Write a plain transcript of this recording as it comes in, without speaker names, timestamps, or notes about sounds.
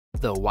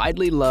The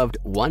widely loved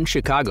One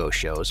Chicago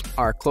shows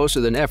are closer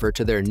than ever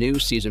to their new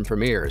season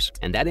premieres,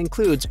 and that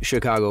includes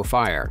Chicago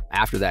Fire.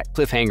 After that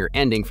cliffhanger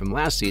ending from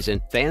last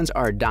season, fans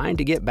are dying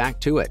to get back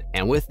to it,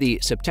 and with the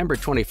September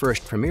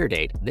 21st premiere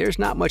date, there's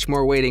not much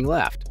more waiting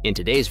left. In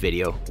today's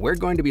video, we're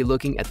going to be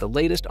looking at the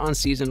latest on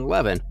Season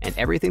 11 and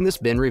everything that's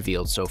been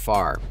revealed so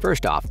far.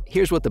 First off,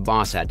 here's what the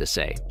boss had to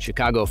say.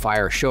 Chicago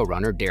Fire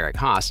showrunner Derek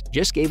Haas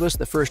just gave us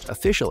the first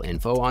official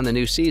info on the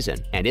new season,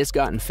 and it's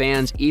gotten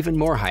fans even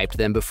more hyped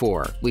than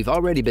before. We've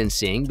already been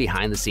seeing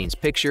behind-the-scenes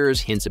pictures,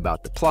 hints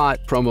about the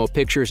plot, promo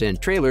pictures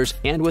and trailers,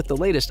 and with the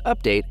latest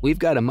update, we've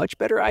got a much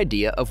better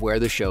idea of where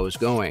the show is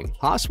going.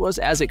 Haas was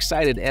as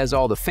excited as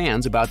all the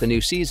fans about the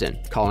new season,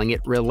 calling it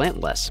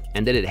relentless,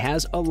 and that it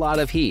has a lot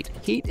of heat.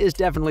 Heat is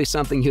definitely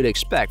something you'd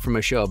expect from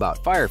a show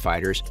about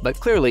firefighters, but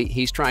clearly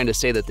he's trying to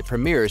say that the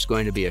premiere is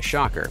going to be a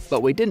shocker.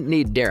 But we didn't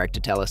need Derek to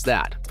tell us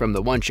that. From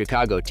the One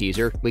Chicago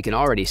teaser, we can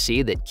already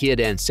see that Kid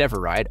and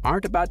Severide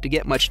aren't about to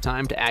get much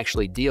time to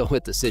actually deal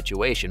with the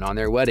situation on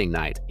their wedding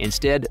night.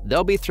 Instead,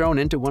 they'll be thrown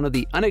into one of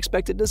the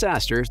unexpected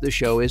disasters the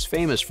show is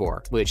famous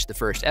for, which the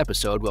first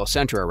episode will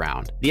center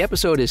around. The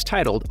episode is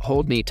titled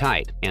Hold Me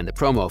Tight, and the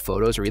promo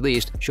photos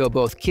released show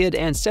both Kid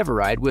and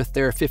Severide with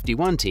their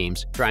 51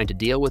 teams trying to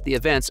deal with the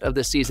events of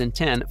the Season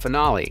 10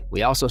 finale.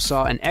 We also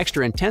saw an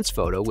extra intense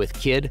photo with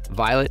Kid,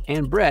 Violet,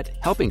 and Brett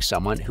helping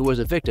someone who was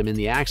a victim in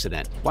the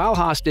accident. While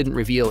Haas didn't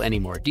reveal any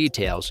more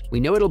details, we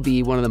know it'll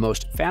be one of the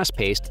most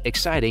fast-paced,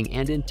 exciting,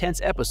 and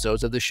intense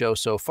episodes of the show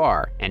so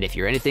far, and if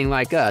you're anything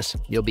like us,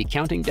 you'll be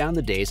counting down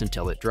the days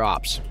until it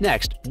drops.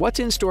 Next, what's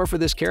in store for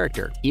this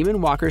character? Eamon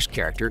Walker's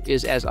character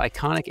is as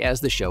iconic as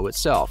the show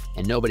itself,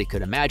 and nobody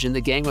could imagine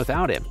the gang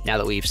without him. Now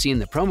that we've seen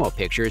the promo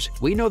pictures,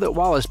 we know that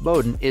Wallace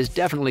Bowden is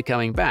definitely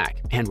coming back,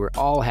 and we're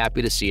all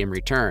happy to see him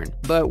return.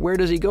 But where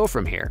does he go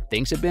from here?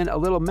 Things have been a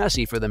little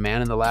messy for the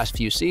man in the last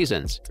few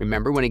seasons.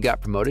 Remember when he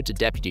got promoted to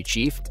deputy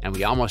chief and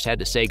we almost had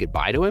to say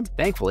goodbye to him?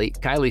 Thankfully,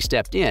 Kylie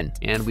stepped in,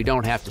 and we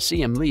don't have to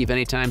see him leave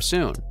anytime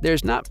soon.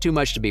 There's not too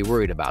much to be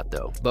worried about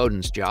though.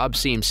 Bowden's job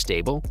seems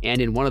stable,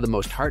 and in one of the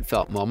most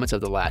heartfelt moments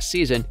of the last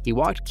season, he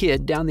walked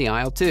Kid down the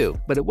aisle too.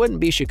 But it wouldn't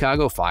be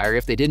Chicago Fire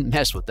if they didn't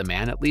mess with the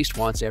man at least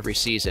once every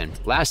season.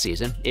 Last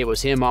season, it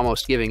was him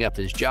almost giving up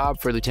his job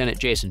for Lieutenant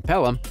Jason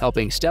Pelham,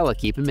 helping Stella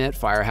keep him at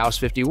Firehouse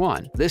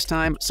 51. This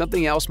time,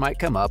 something else might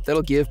come up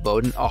that'll give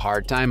Bowden a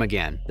hard time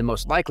again. The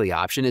most likely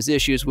option is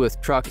issues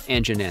with truck,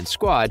 engine, and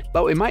squad,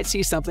 but we might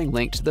see something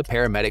linked to the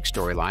paramedic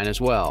storyline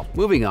as well.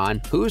 Moving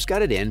on, who's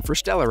got it in for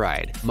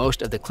Stellaride?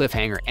 Most of the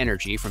cliffhanger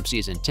energy from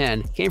Season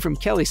 10 came from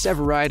Kelly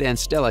Severide and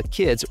Stella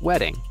Kid's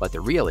wedding, but the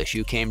real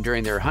issue came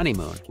during their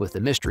honeymoon, with the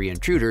mystery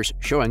intruders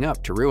showing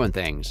up to ruin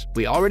things.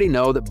 We already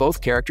know that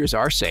both characters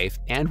are safe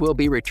and will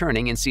be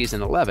returning in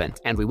Season 11,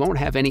 and we won't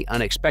have any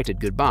unexpected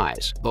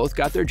goodbyes. Both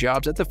got their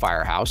jobs at the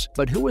firehouse,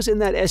 but who was in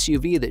that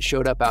SUV that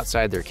showed up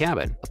outside their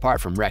cabin?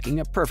 Apart from wrecking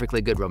a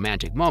perfectly good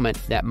romantic moment,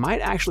 that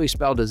might actually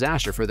spell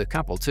disaster for the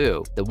couple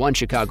too. The One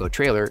Chicago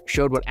trailer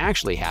showed what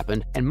actually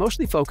happened and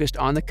mostly focused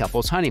on the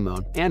couple's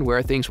honeymoon and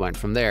where things went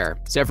from there.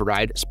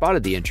 Severide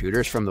spotted the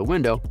intruders from the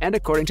window, and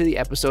according to the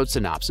episode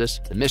synopsis,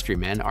 the mystery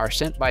men are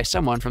sent by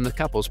someone from the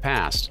couple's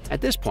past.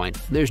 At this point,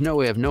 there's no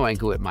way of knowing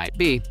who it might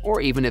be,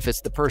 or even if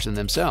it's the person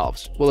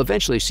themselves. We'll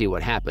eventually see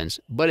what happens,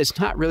 but it's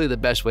not really the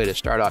best way to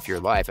start off your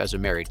life as a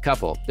married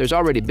couple. There's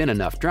already been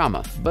enough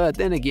drama, but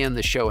then again,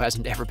 the show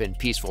hasn't ever been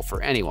peaceful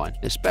for anyone,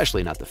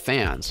 especially not the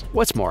fans.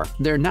 What's more,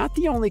 they're not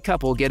the only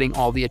couple getting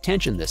all the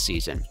attention this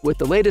season. With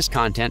the latest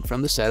content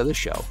from the set of the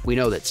show, we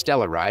know that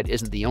Stellaride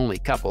isn't the only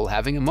couple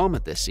having a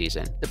moment this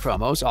season. The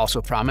promos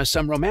also promise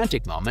some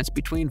romantic moments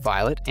between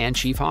Violet and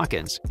Chief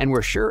Hawkins, and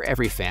we're sure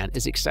every fan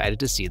is excited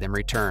to see them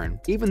return.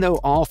 Even though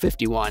all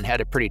 51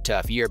 had a pretty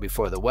tough year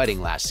before the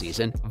wedding last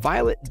season,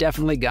 Violet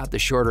definitely got the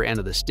shorter end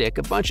of the stick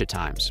a bunch of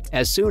times.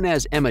 As soon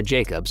as Emma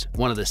Jacobs,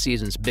 one of the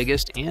season's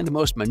biggest and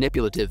most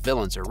manipulative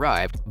villains,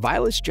 arrived,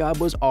 Violet's job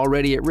was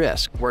already at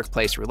risk.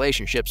 Workplace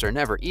relationships are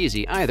never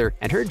easy either,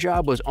 and her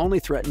job was only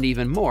threatened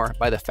even more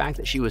by the fact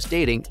that she was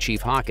dating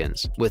Chief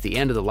Hawkins. With the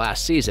end of the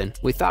last season,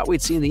 we thought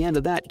we'd seen the end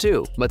of that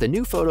too, but the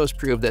new photos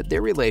prove that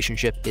their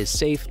relationship is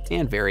safe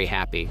and very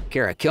happy.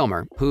 Kara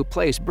Kilmer, who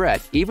plays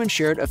Brett, even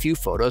shared a few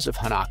photos of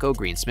Hanako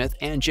Greensmith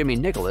and Jimmy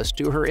Nicholas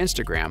to her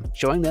Instagram,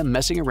 showing them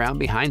messing around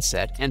behind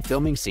set and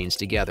filming scenes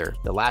together.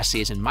 The last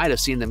season might have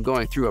seen them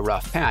going through a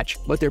rough patch,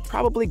 but they're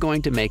probably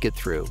going to make it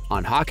through.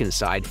 On Hawkins'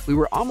 side, we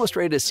were almost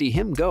ready to see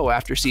him go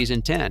after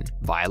Season 10.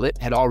 Violet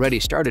had already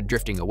started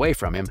drifting away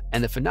from him,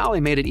 and the finale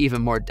made it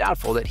even more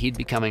doubtful that he'd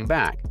be coming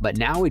back. But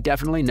now we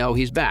definitely know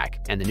he's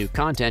back, and the new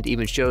content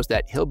even shows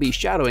that he'll be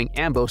shadowing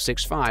Ambo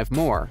 65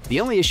 more. The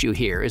only issue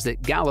here is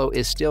that Gallo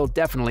is still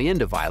definitely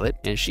into Violet,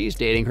 and she's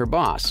dating her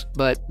boss.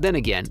 But then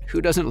again,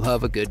 who doesn't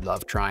love a good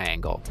love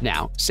triangle?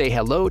 Now, say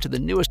hello to the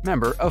newest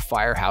member of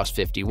Firehouse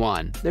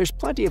 51. There's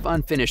plenty of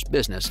unfinished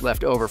business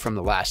left over from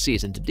the last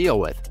season to deal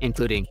with,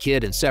 including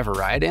Kid and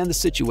Severide and the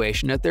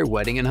situation at their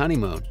wedding and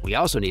honeymoon. We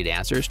also need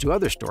answers to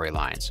other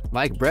storylines,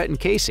 like Brett and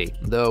Casey,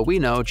 though we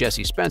know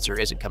Jesse Spencer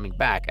isn't coming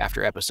back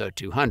after episode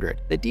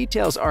 200. The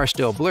details are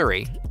still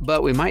blurry,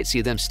 but we might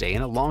see them stay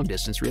in a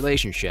long-distance relationship.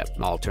 relationship.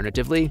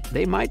 Alternatively,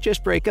 they might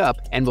just break up,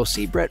 and we'll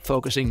see Brett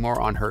focusing more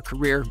on her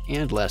career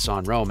and less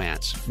on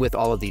romance. With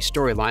all of these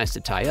storylines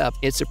to tie up,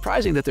 it's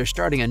surprising that they're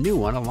starting a new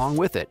one along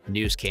with it.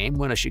 News came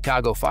when a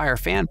Chicago Fire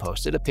fan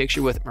posted a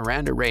picture with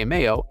Miranda Ray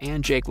Mayo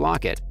and Jake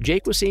Lockett.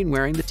 Jake was seen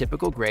wearing the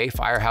typical gray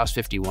Firehouse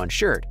 51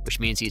 shirt, which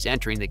means he's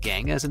entering the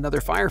gang as another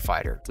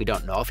firefighter. We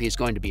don't know if he's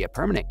going to be a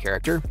permanent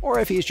character or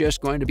if he's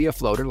just going to be a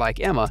floater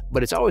like Emma,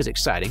 but it's always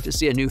exciting to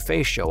see a new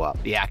face show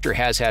up. The actor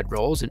has had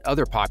roles in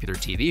other popular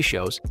TV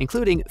shows,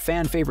 including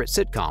fan-favorite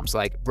sitcoms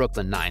like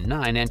Brooklyn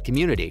Nine-Nine and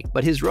Community,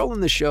 but his role in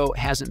the show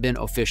hasn't been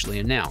officially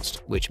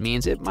announced, which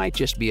means it might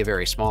just be a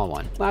very small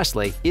one.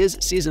 Lastly, is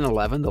Season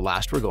 11 the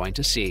last we're going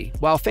to see?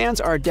 While fans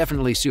are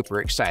definitely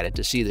super excited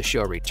to see the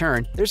show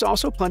return, there's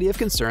also plenty of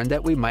concern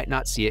that we might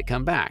not see it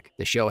come back.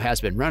 The show has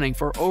been running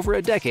for over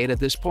a decade at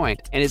this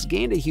point, and it's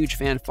gained a huge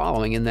fan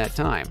following in that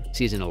time.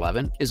 Season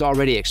 11 is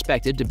already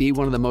expected to be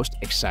one of the most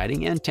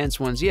exciting and tense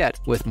ones yet,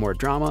 with more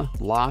drama,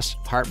 loss,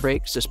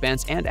 heartbreak,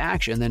 suspense, and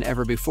action than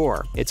ever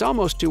before. It's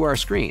almost to our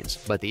screens,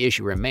 but the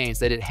issue remains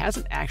that it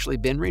hasn't actually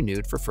been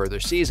renewed for further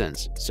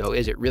seasons. So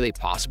is it really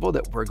possible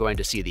that we're going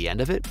to see the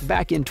end of it?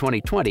 Back in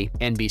 2020,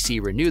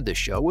 NBC renewed the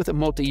show with a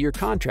multi-year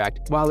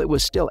contract while it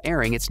was still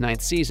airing its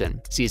 9th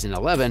season. Season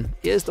 11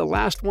 is the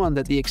last one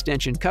that the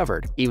extension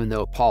covered, even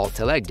though Paul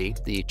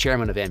Telegdi, the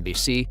chairman of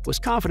NBC, was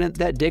confident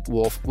that Dick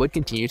Wolf would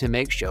continue to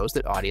make shows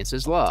that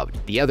audiences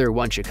loved. The other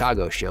One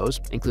Chicago shows,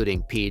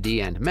 including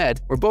PD and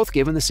Med, were both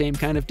given the same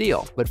kind of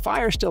deal, but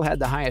Fire still had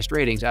the highest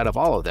ratings out of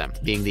all of them,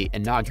 being the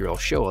inaugural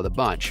show of the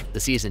bunch. The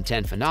Season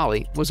 10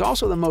 finale was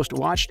also the most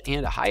watched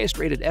and highest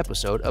rated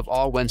episode of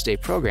all Wednesday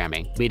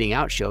programming, beating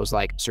out shows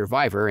like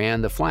Survivor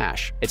and The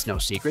Flash. It's no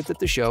secret that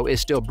the show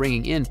is still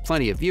bringing in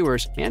plenty of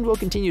viewers and will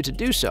continue to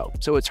do so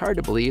it's hard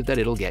to believe that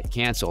it'll get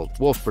canceled.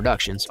 Wolf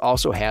Productions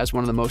also has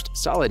one of the most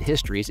solid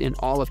histories in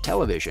all of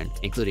television,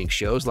 including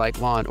shows like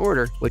Law &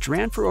 Order, which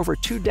ran for over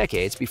 2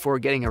 decades before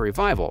getting a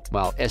revival,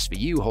 while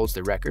SVU holds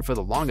the record for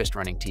the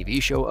longest-running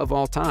TV show of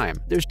all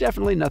time. There's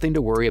definitely nothing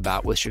to worry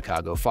about with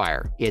Chicago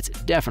Fire. It's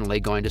definitely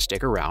going to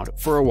stick around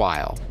for a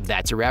while.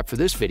 That's a wrap for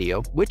this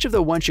video. Which of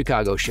the One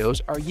Chicago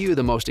shows are you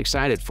the most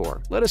excited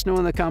for? Let us know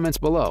in the comments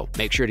below.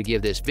 Make sure to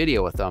give this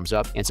video a thumbs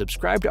up and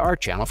subscribe to our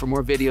channel for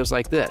more videos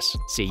like this.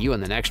 See you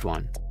in the next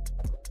one.